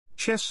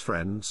Chess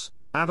friends,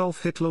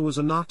 Adolf Hitler was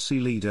a Nazi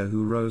leader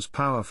who rose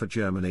power for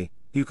Germany.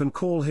 You can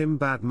call him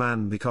bad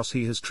man because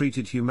he has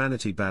treated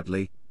humanity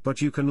badly,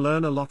 but you can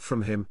learn a lot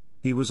from him.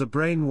 He was a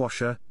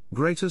brainwasher,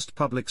 greatest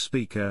public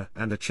speaker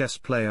and a chess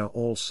player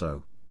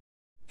also.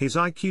 His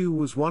IQ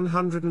was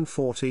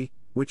 140,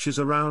 which is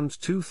around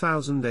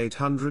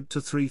 2,800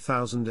 to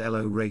 3,000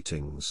 ELO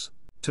ratings.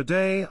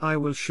 Today I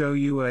will show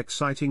you an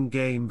exciting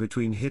game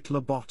between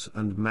Hitler Bot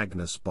and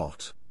Magnus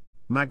Bot.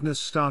 Magnus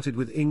started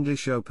with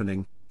English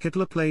opening.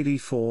 Hitler played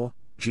e4,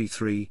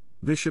 g3,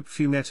 bishop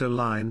Fumetto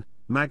line.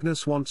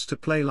 Magnus wants to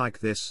play like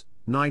this,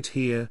 knight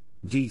here,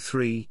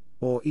 d3,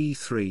 or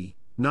e3,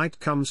 knight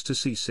comes to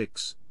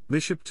c6,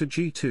 bishop to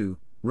g2,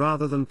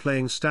 rather than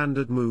playing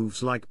standard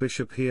moves like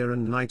bishop here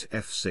and knight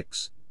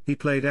f6, he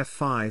played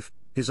f5.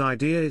 His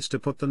idea is to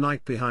put the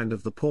knight behind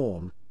of the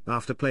pawn.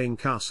 After playing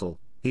castle,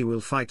 he will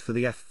fight for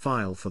the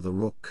f-file for the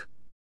rook.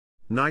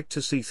 Knight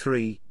to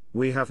c3,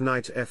 we have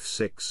knight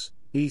f6,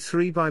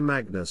 e3 by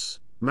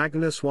Magnus.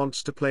 Magnus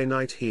wants to play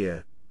knight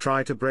here,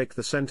 try to break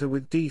the center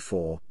with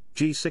d4,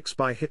 g6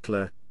 by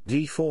Hitler,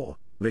 d4,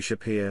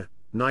 bishop here,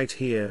 knight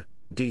here,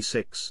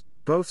 d6,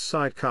 both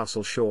side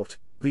castle short,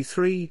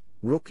 b3,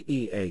 rook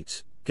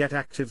e8, get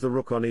active the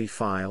rook on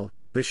e-file,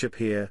 bishop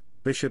here,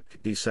 bishop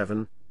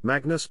d7,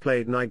 Magnus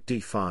played knight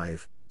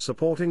d5,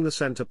 supporting the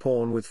center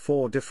pawn with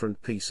 4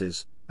 different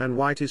pieces, and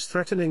white is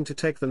threatening to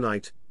take the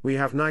knight. We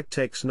have knight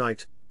takes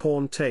knight,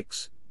 pawn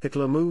takes.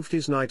 Hitler moved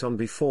his knight on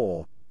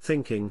b4,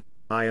 thinking,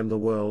 I am the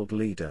world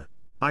leader.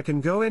 I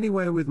can go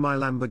anywhere with my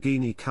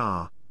Lamborghini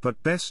car,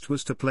 but best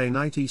was to play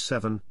knight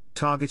e7,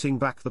 targeting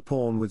back the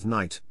pawn with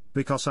knight,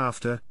 because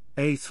after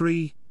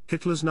a3,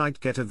 Hitler's knight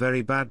get a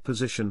very bad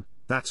position.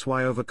 That's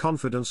why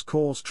overconfidence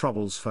cause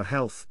troubles for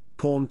health.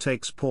 Pawn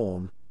takes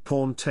pawn,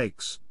 pawn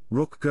takes,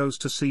 rook goes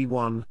to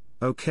c1,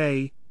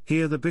 okay,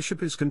 here the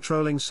bishop is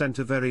controlling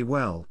center very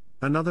well,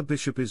 another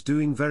bishop is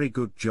doing very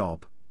good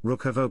job,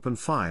 rook have open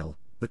file,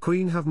 the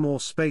queen have more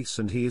space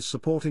and he is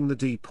supporting the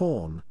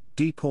d-pawn.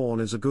 D-pawn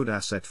is a good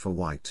asset for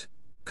white.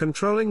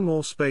 Controlling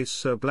more space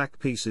so black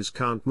pieces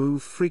can't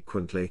move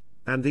frequently,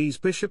 and these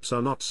bishops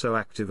are not so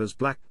active as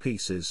black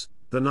pieces.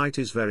 The knight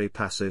is very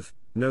passive,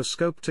 no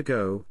scope to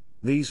go.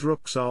 These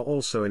rooks are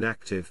also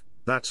inactive,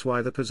 that's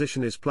why the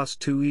position is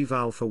 +2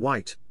 eval for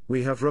white.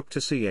 We have rook to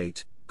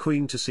c8,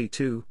 queen to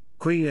c2,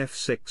 queen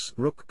f6,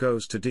 rook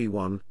goes to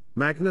d1,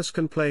 Magnus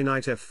can play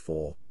knight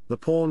f4, the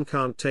pawn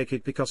can't take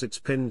it because it's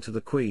pinned to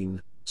the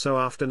queen, so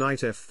after knight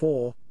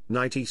f4,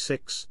 knight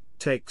e6,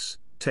 takes,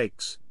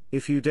 takes,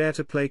 if you dare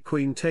to play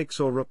queen takes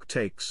or rook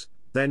takes,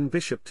 then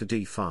bishop to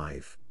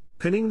d5.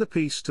 Pinning the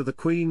piece to the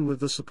queen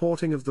with the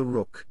supporting of the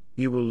rook,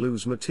 you will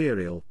lose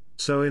material,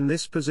 so in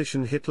this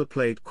position Hitler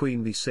played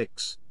queen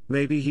b6,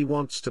 maybe he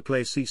wants to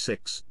play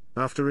c6,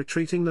 after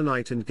retreating the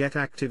knight and get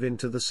active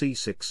into the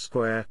c6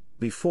 square,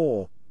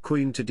 b4,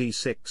 queen to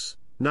d6,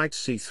 knight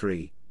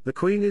c3, the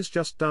queen is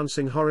just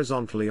dancing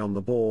horizontally on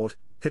the board.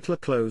 Hitler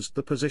closed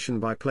the position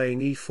by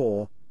playing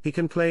e4, he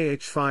can play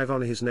h5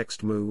 on his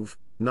next move,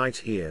 knight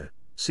here,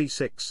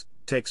 c6,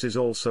 takes is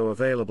also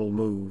available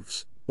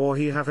moves, or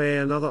he have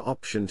another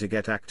option to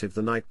get active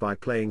the knight by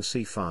playing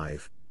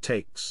c5,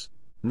 takes.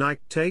 Knight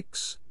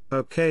takes,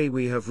 okay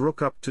we have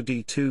rook up to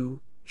d2,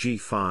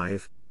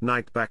 g5,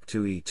 knight back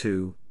to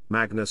e2,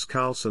 Magnus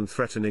Carlsen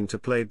threatening to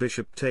play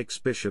bishop takes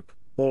bishop,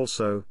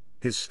 also,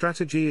 his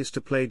strategy is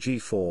to play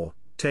g4,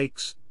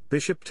 takes,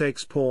 bishop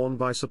takes pawn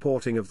by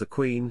supporting of the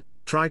queen,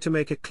 try to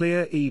make a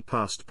clear e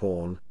past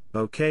pawn.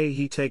 Okay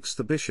he takes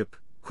the bishop,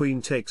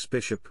 queen takes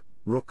bishop,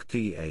 rook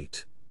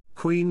d8.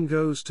 Queen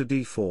goes to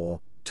d4,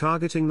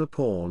 targeting the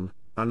pawn.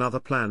 Another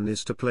plan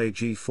is to play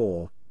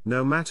g4,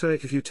 no matter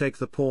if you take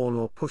the pawn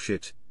or push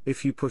it.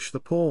 If you push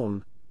the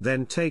pawn,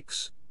 then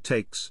takes,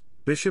 takes,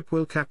 bishop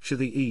will capture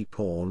the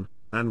e-pawn,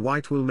 and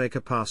white will make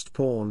a passed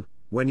pawn.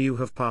 When you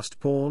have passed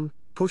pawn,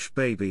 push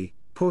baby,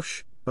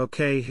 push.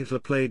 Okay Hitler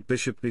played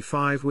bishop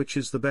b5 which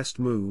is the best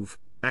move,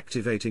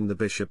 activating the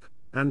bishop,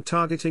 and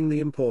targeting the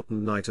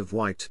important knight of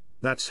white.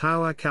 That's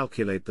how I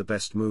calculate the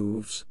best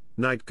moves.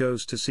 Knight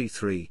goes to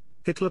c3,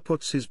 Hitler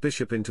puts his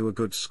bishop into a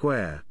good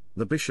square,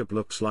 the bishop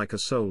looks like a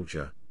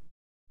soldier,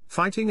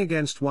 fighting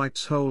against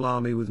white's whole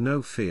army with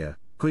no fear.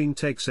 Queen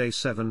takes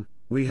a7,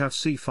 we have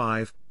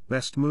c5,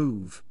 best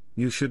move.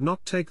 You should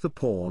not take the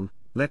pawn,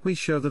 let me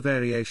show the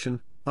variation,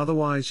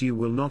 otherwise you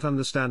will not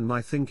understand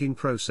my thinking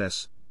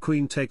process.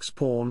 Queen takes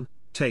pawn,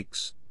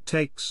 takes,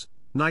 takes,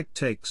 knight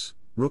takes,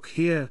 rook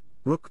here,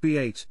 rook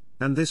b8,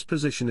 and this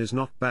position is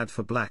not bad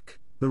for black.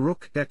 The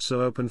rook gets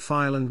an open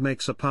file and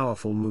makes a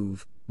powerful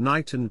move.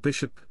 Knight and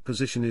bishop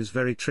position is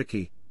very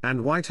tricky,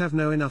 and white have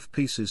no enough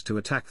pieces to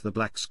attack the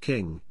black's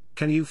king.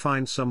 Can you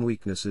find some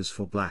weaknesses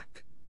for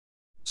black?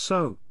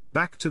 So,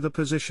 back to the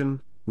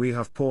position, we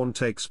have pawn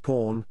takes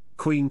pawn,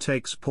 queen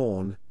takes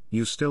pawn,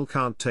 you still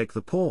can't take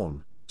the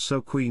pawn,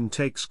 so queen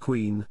takes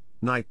queen,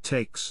 knight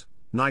takes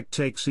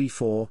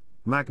e4,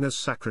 Magnus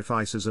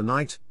sacrifices a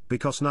knight,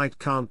 because knight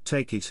can't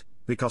take it,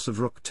 because of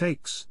rook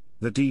takes.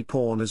 The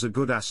d-pawn is a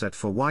good asset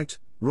for white,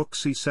 rook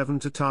c7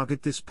 to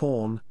target this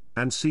pawn,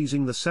 and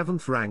seizing the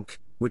 7th rank,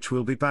 which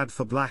will be bad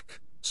for black,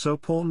 so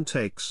pawn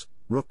takes,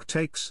 rook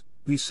takes,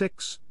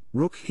 b6,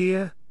 rook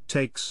here,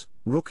 takes,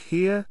 rook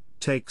here,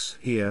 takes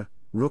here,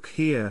 rook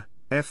here,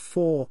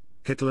 f4.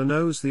 Hitler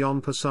knows the en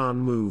passant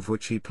move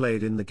which he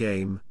played in the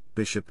game,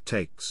 bishop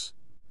takes.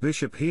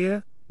 Bishop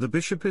here, the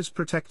bishop is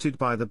protected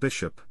by the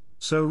bishop,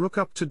 so rook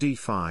up to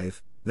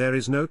d5, there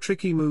is no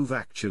tricky move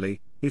actually.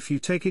 If you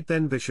take it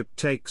then bishop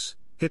takes,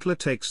 Hitler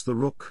takes the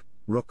rook,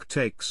 rook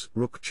takes,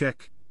 rook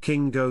check,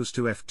 king goes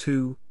to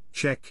f2,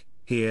 check,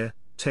 here,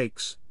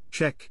 takes,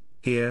 check,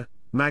 here,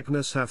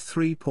 Magnus have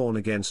 3 pawn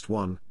against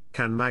 1,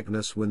 can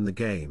Magnus win the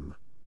game?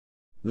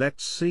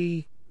 Let's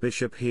see,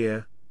 bishop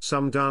here,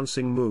 some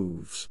dancing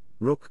moves,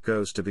 rook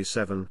goes to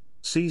b7,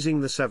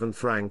 seizing the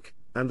 7th rank,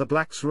 and the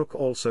black's rook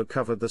also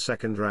covered the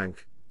 2nd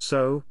rank,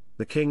 so,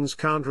 the kings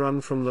can't run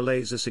from the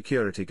laser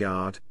security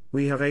guard.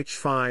 We have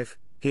h5,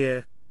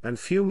 here, and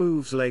few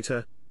moves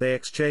later, they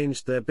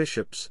exchanged their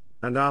bishops,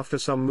 and after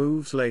some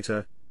moves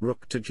later,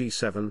 rook to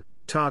g7,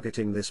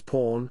 targeting this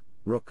pawn,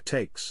 rook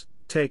takes,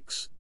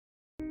 takes.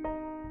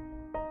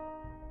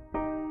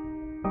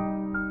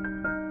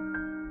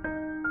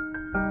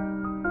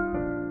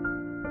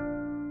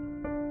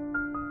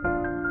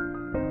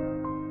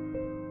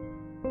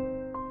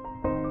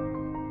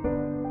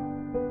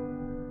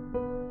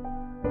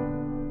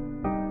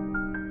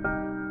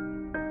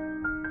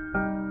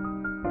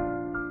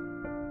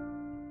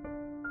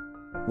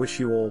 Wish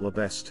you all the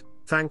best,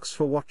 thanks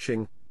for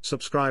watching,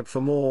 subscribe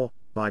for more,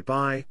 bye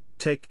bye,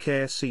 take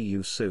care, see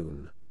you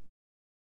soon.